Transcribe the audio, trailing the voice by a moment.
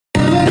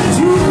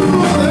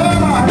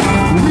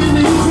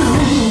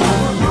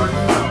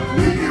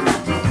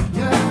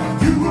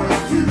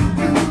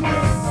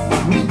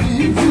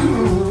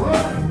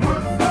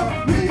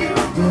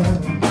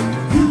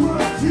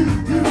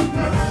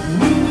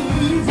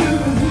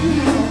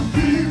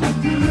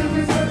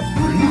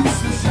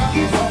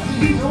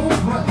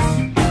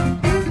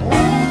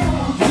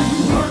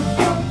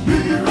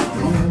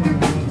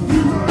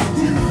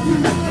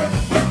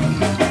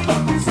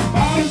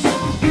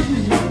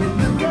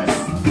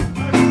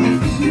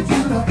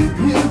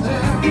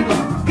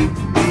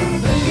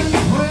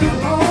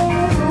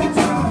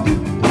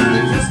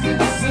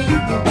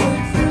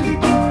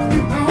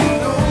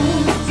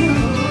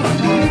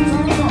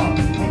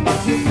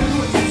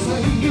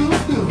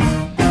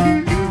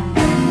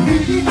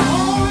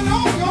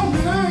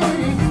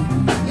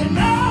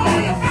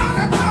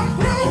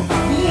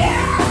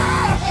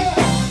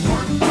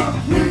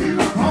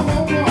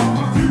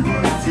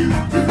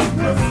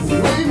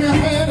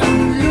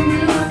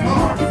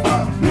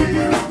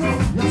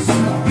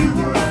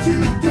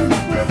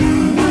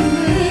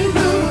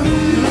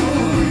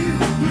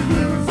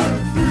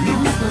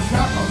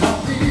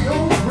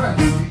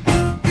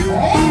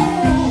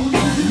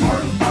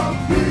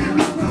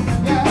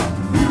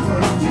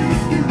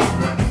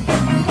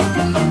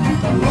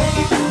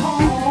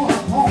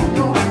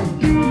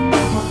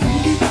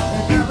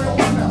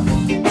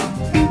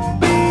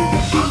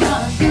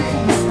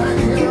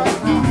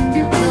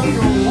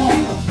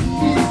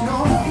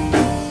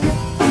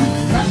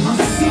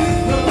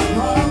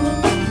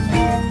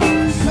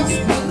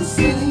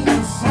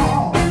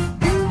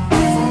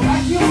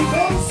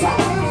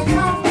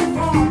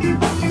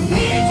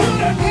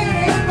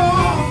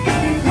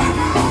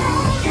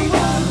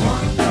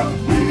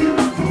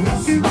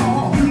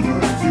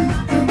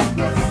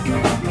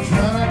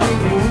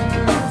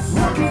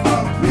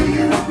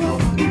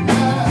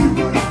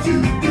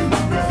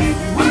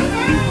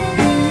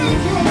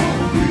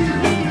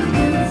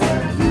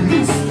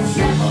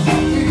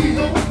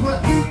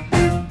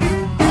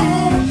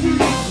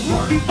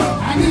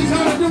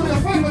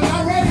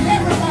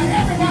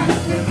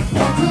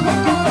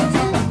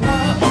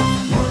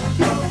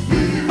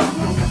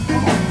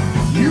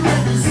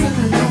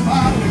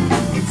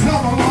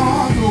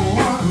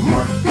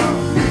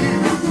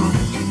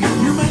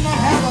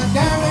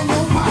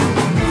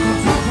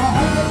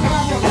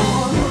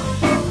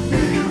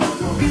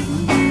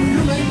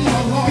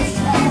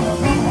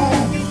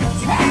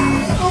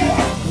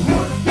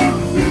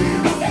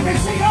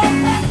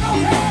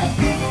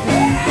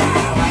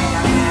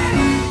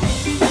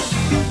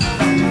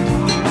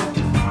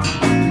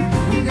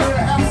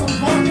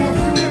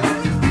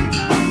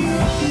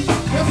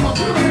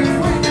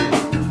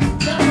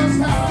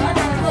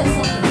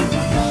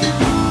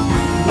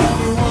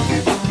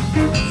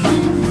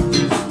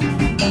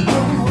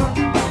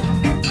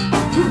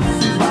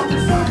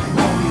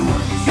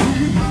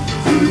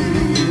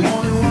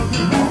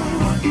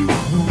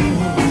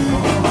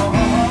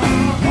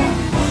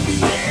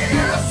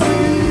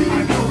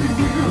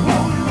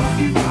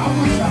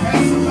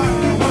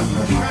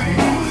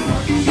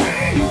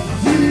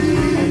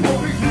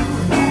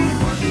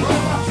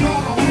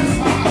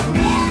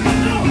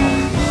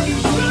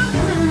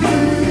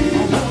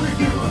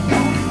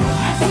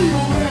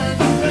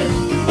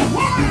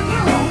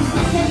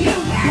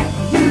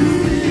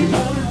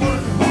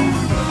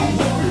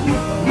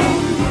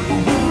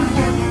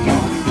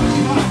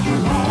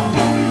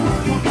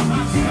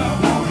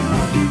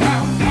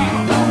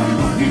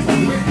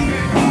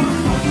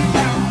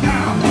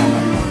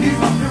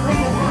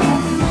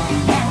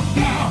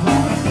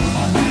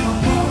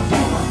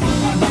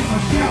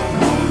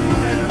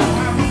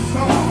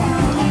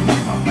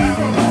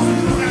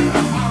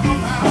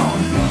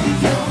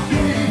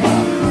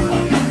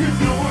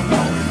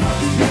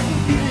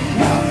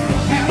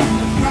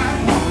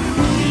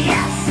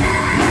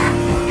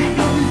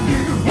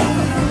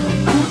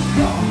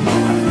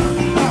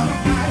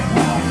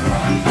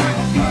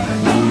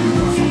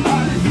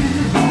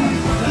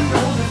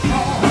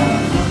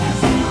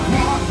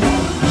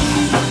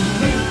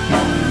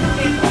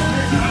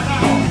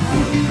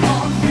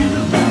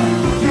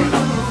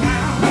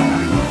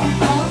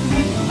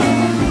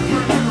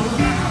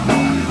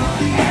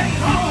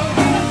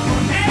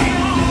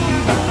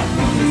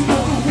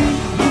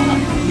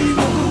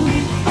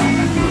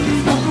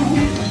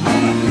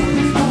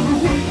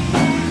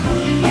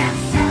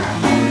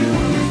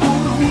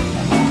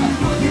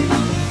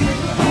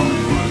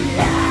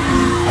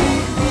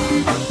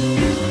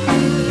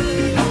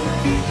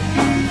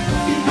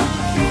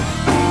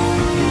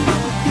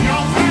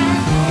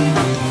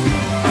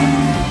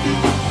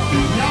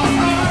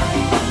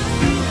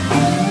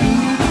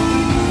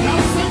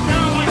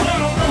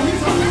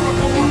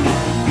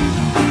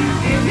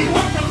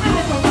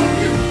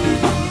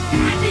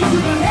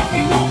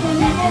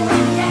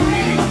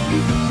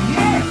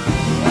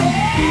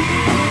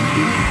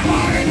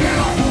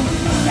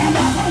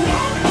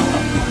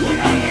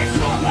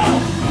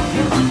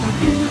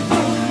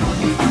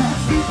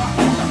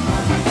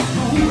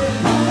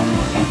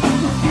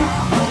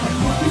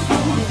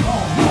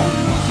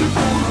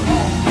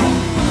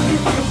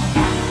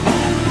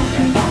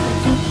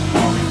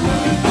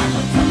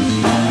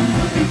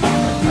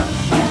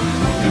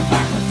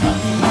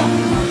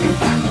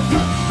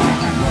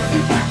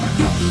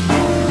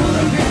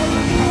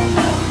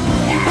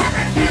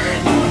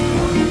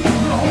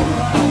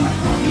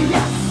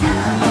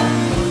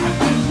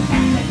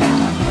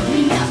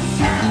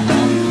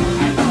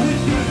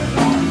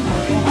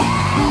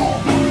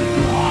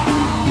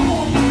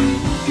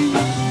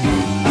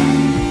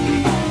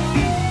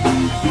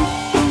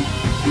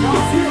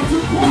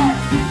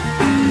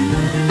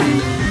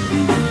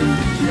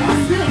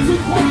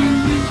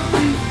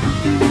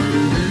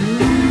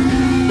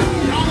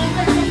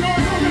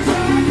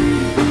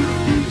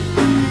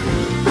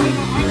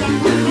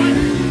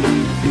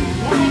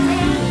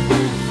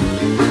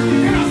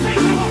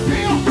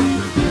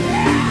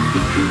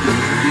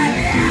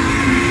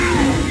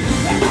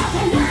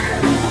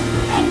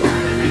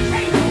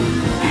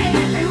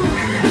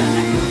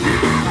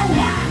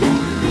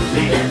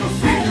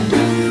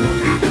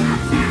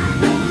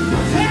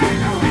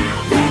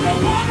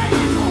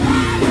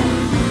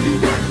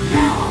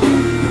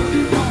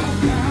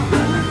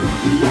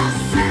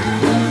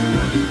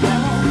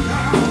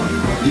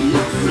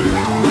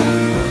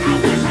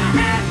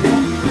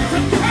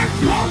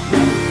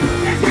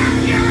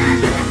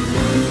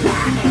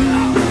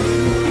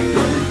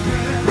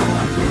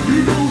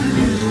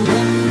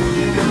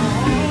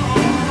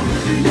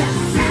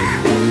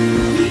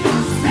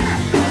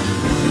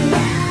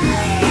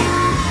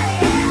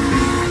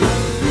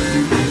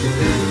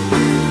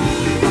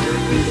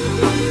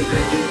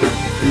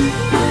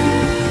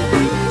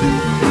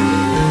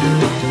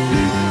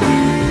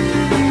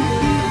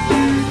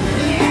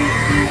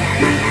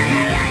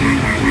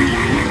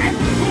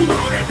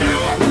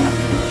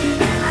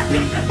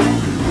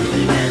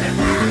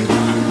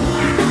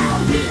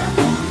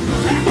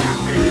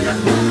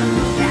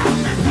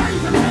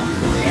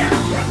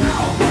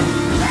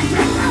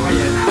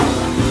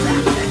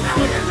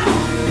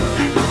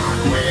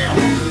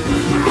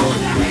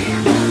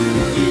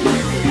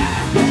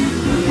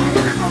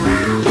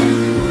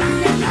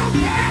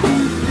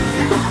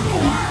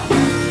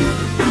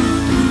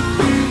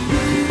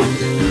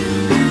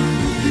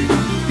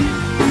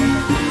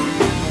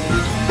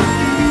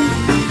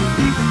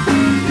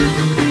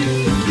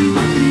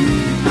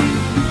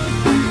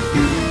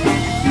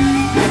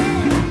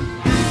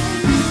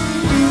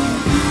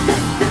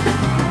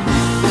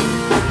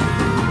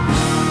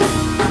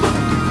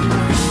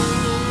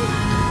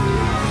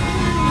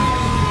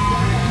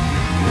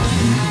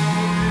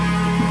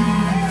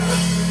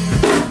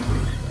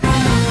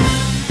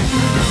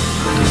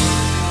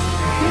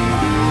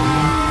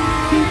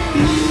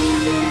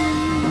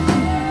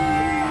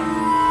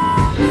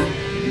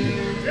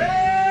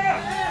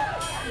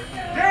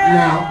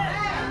Now,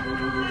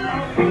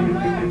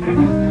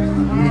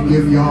 let me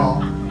give y'all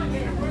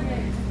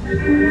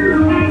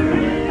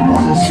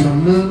just a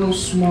little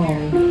small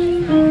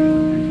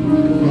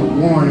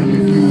warning,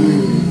 if you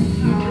will.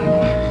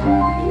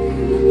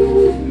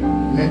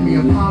 Let me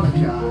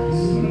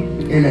apologize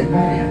in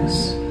advance.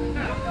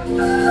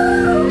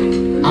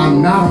 I'm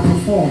not a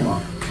performer.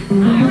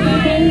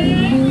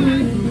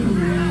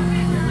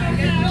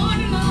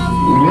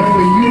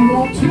 Whether you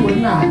want to or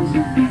not,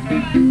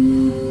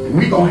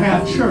 we gonna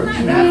have church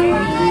now.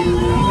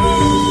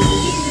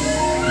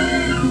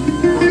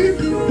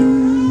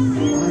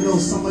 I know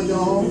some of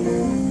y'all,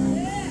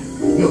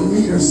 your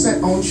meter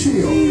set on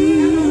chill,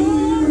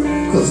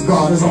 because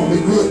God is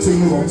only good to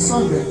you on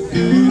Sunday.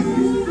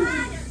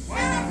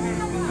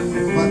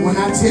 But when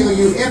I tell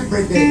you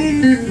every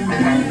day,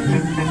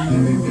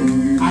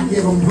 I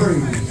give him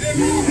praise.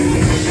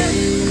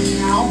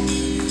 Now,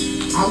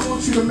 I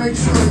want you to make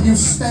sure you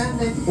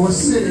standing or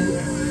sitting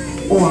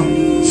or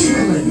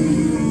chilling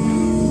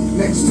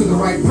next to the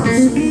right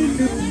person,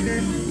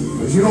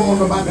 because you don't want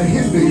nobody to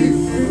hinder you.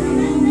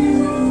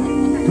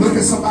 Look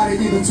at somebody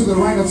either to the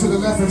right or to the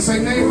left and say,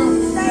 neighbor,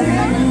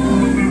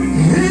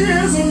 he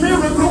is a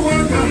miracle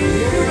worker.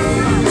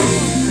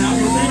 Now,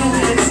 if they don't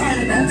get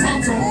excited, don't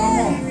talk to them no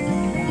more.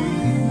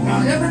 Now,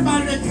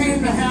 everybody that came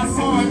to have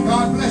fun,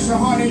 God bless your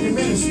heart in your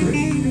ministry.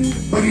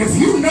 But if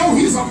you know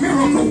he's a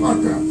miracle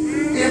worker,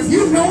 if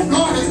you know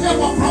God has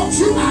never brought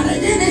you out of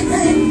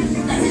anything,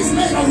 and he's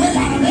made a way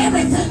out of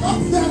everything up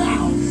to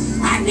now,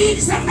 I need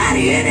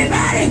somebody,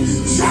 anybody,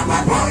 jump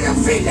up on your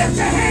feet, lift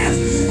your hands,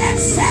 and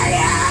say,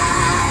 yeah!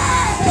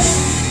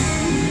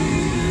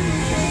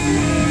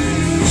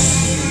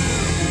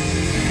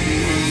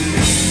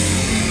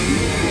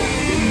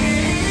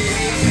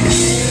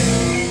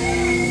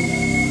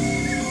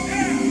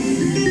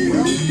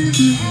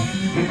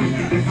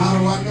 How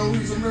do I know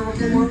he's a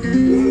miracle worker?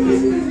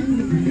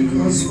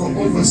 Because for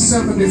over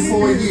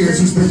 74 years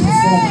he's been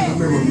performing a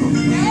miracle.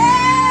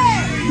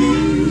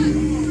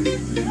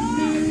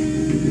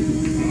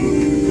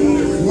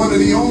 One of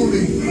the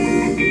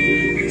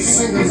only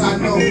singers I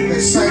know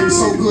that sang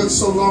so good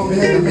so long they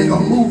had to make a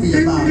movie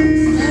about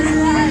him.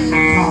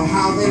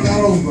 How they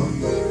got over.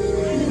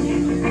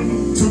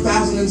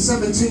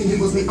 2017 he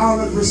was the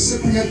honored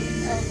recipient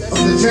of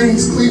the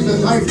James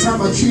Cleveland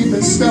Lifetime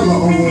Achievement Stellar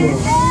Award.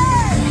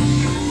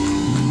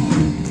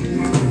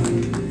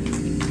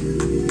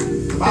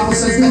 The Bible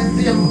says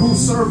that them who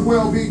serve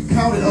well be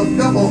counted of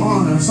double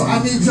honor. So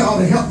I need y'all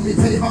to help me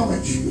pay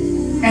homage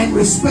and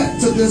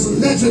respect to this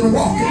legend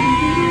walking,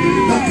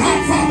 the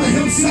Godfather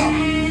himself,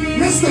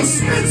 Mr.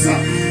 Spencer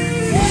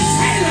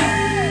Taylor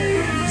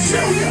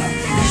Jr.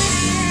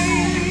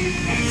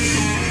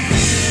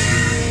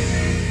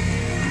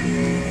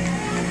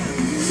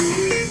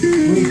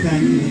 We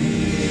thank you.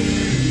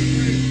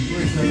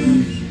 First, I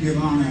give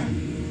honor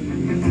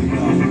to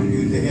God,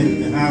 who's the head of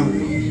the house,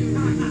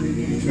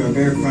 to our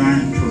very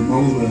fine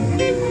promoter,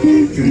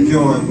 to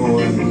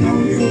JOYBOYZ, and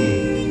all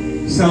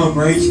your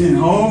celebration,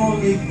 all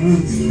the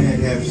groups that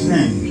have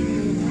sang.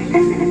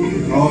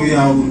 All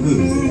y'all were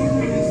good.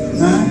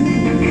 Huh?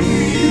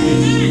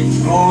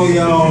 All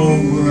y'all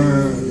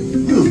were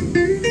good.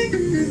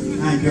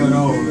 I enjoyed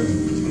all of it.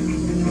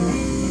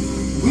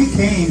 We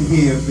came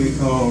here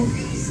because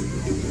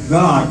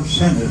God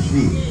sent us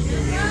here.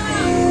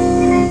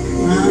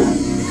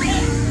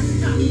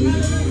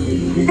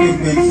 We could have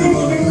been some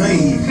other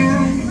place,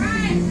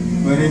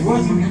 but it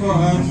wasn't for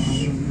us.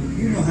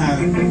 You know how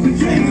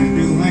singers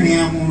do, honey.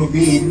 I'm going to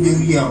be in New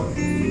York.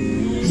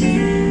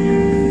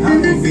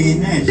 I'm going to be in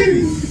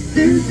Nashville.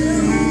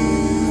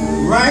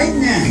 Right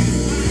now.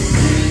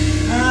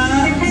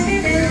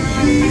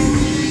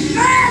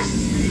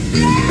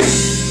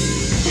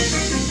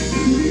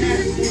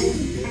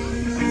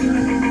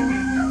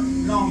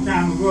 Long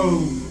time ago,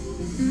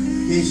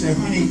 they said,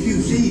 honey,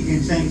 QC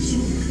can sing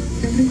sweet.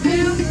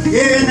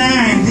 Every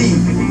now and then.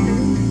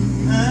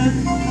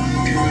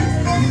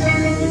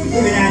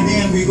 Every now and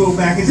then we go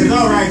back and say,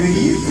 all right with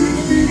you.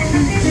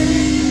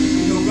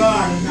 You know,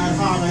 God is not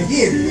hard to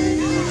hear.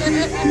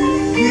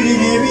 You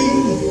didn't hear me?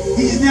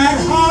 He's not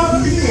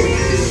hard to hear.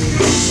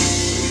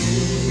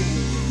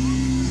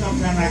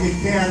 Sometimes I get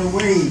carried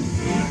away.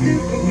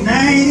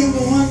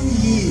 91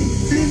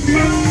 years.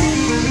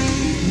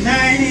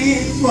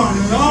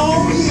 91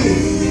 long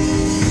years.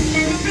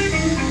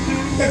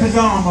 Kept his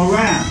arm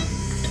around.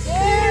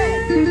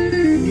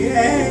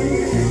 Yeah.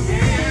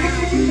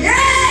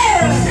 Yeah.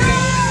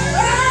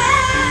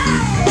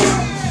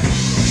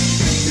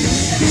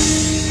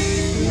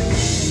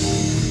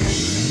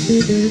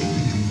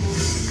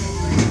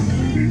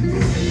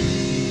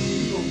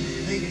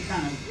 Make it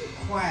kind of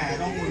quiet.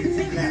 Don't worry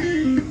too loud.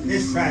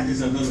 Let's try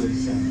this a little bit.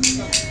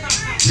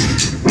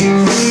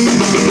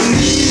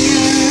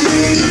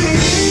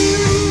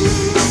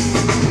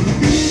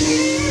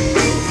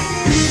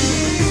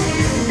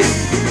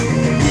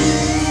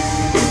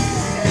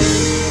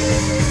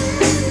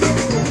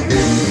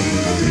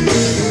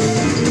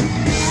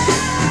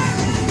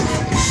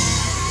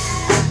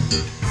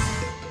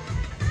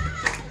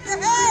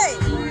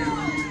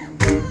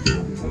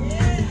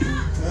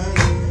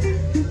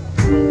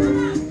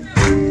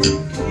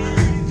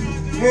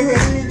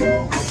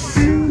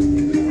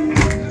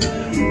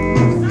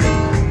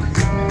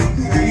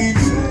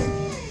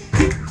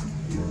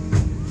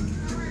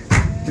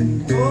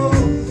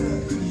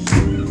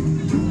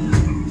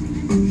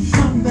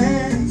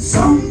 Somebody's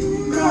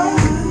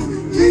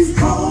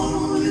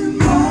calling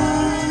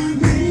my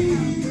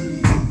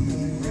name.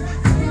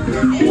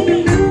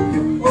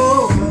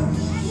 Oh,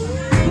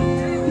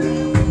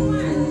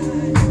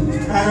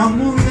 I don't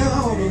know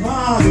all the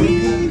bother.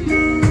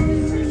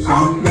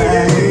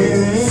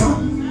 Somebody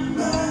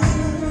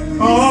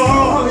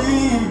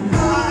calling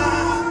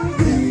my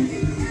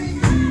name.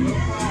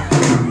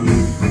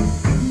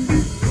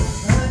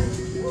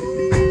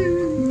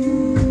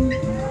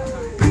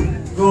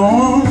 Go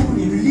on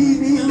and leave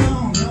me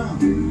alone now.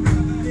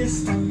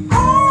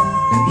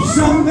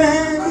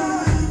 Somebody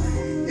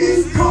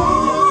Is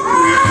calling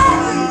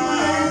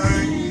my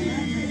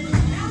name.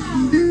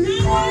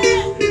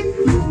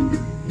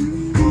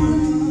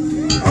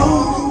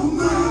 Oh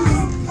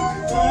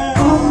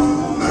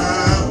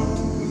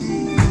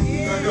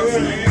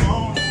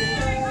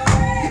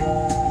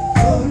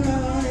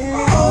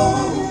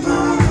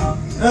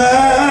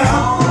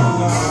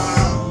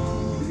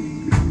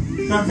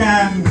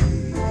sometimes,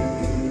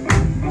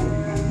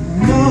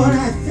 Lord,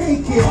 I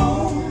thank you.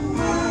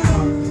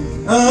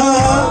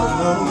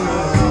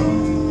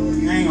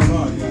 Hang on,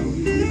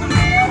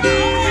 Lord.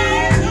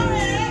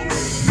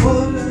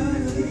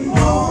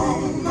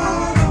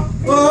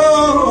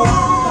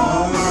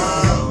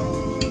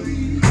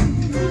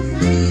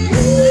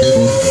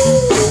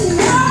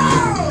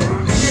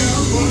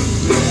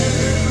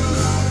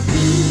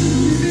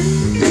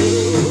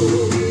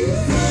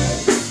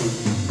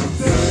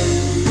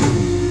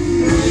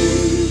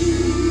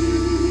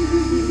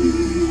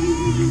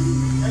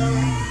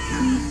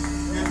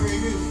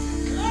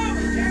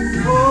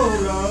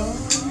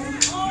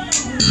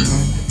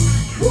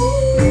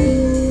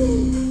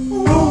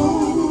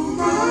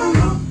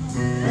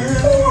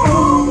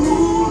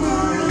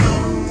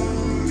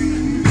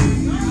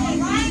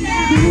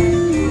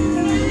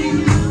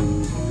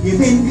 You've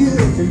been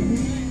good to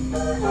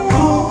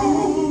me.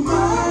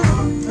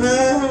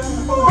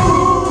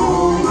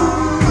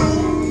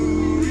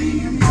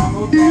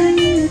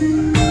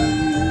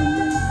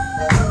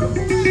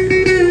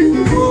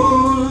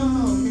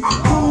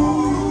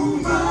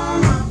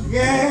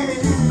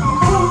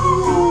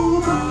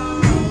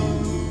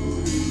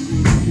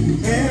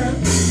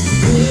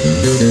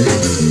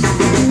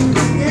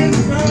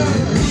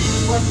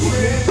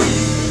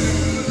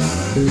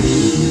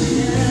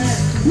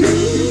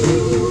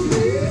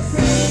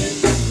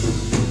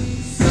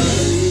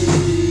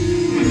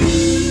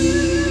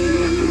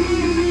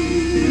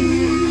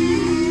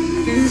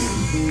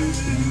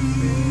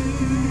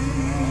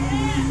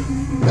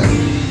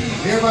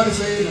 Everybody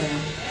say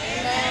amen.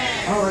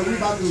 All right, we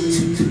about to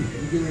leave.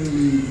 We're getting ready to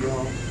leave,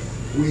 y'all.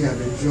 We have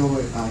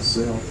enjoyed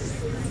ourselves.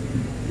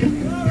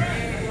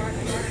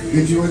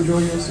 Did you enjoy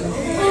yourself?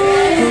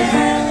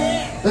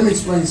 Let me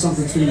explain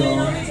something to y'all.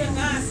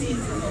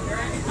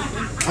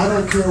 I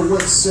don't care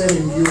what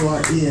setting you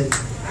are in.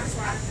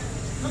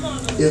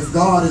 If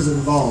God is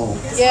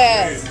involved,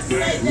 Yes.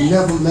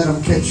 never let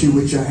him catch you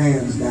with your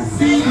hands down.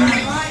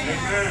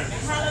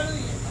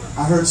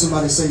 I heard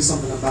somebody say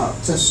something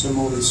about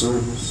testimony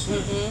service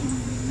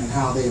and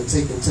how they have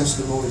taken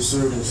testimony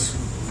service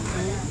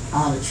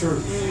out of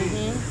church.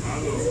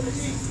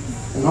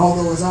 And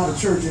although it's out of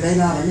church, it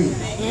ain't out of me.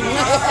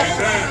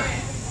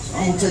 So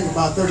I'm going to take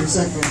about 30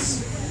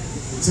 seconds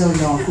and tell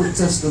y'all a quick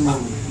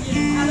testimony.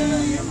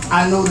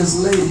 I know this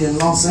lady in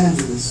Los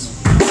Angeles.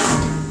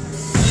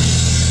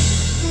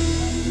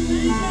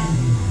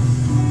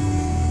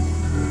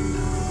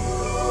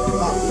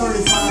 About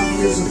 35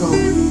 years ago,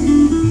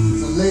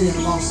 there's a lady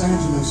in Los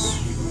Angeles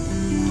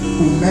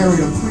who married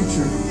a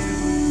preacher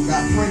who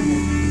got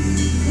pregnant.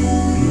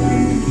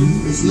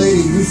 This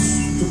lady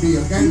used to be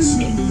a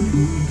gangster.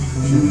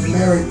 She was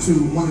married to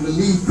one of the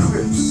lead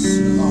Crips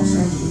in the Los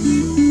Angeles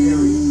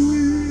area.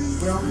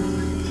 Well,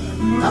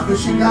 after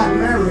she got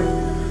married,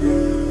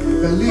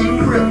 the lead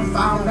Crip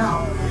found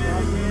out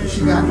that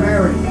she got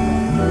married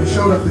and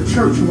showed up to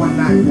church one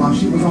night while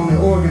she was on the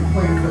organ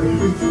playing for the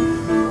preacher.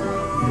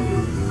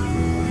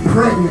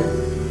 Pregnant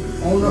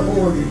on the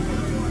organ.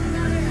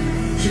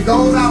 She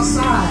goes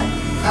outside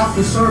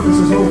after service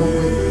is over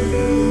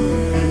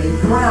with, and they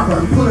grab her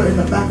and put her in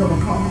the back of a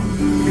car.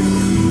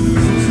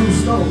 It's a true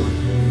story.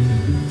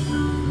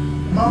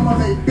 Mama,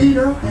 they beat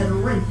her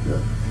and raped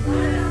her.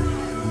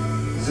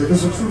 So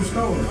this is a true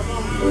story.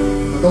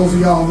 For those of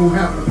y'all who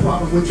have a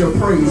problem with your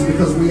praise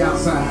because we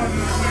outside.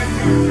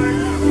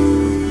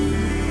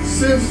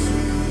 Since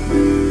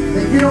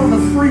they get on the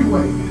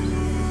freeway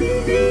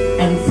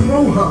and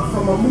throw her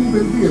from a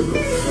moving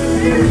vehicle,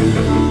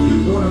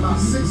 doing about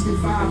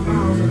 65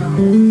 miles an hour.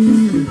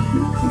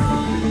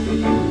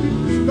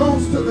 She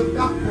goes to the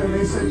doctor and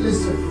they said,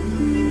 listen,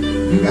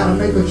 you gotta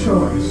make a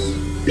choice.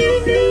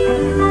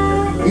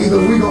 Either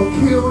we gonna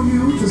kill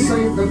you to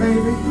save the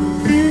baby,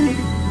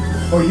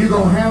 or you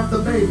gonna have the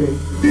baby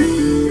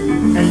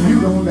and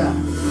you gonna die.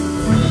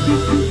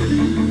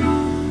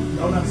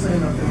 Y'all not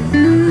saying nothing.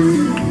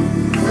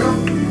 Well,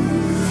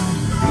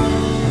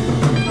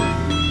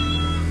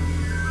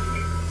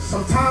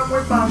 some time went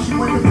went by, she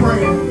went to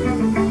prayer.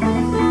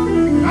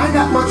 And I ain't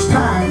got much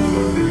time,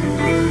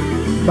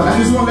 but I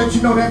just want to let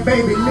you know that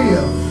baby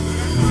lived.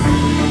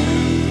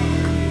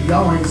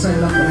 Y'all ain't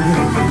saying nothing to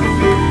him.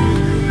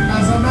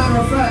 As a matter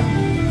of fact,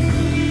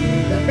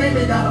 that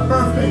baby got a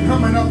birthday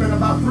coming up in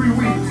about 3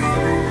 weeks.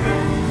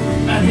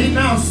 And he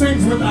now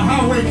sings with the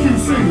Highway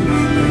QC.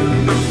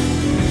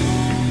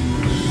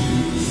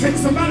 Shake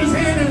somebody's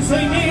hand and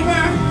say,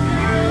 neighbor,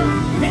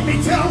 let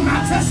me tell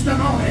my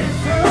testimony.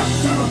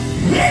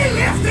 He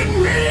lifted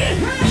me.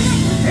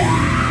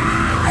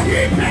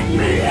 He picked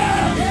me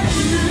up.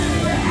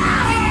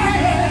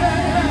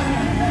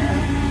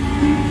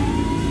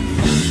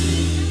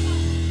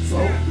 So,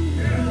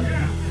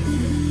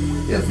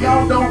 if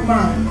y'all don't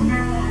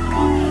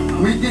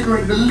mind, we get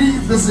ready to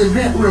leave this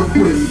event real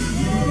quick.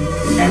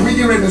 And we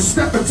get ready to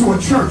step into a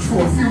church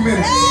for a few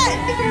minutes.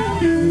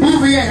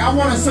 Bouvier, I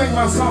want to sing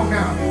my song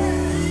now.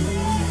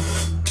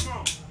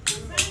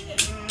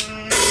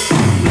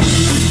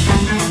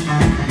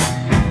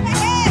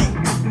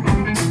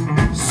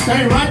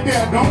 Stay right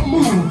there, don't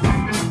move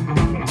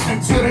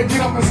until they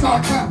get up and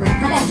start clapping.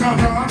 Come on, John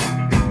John.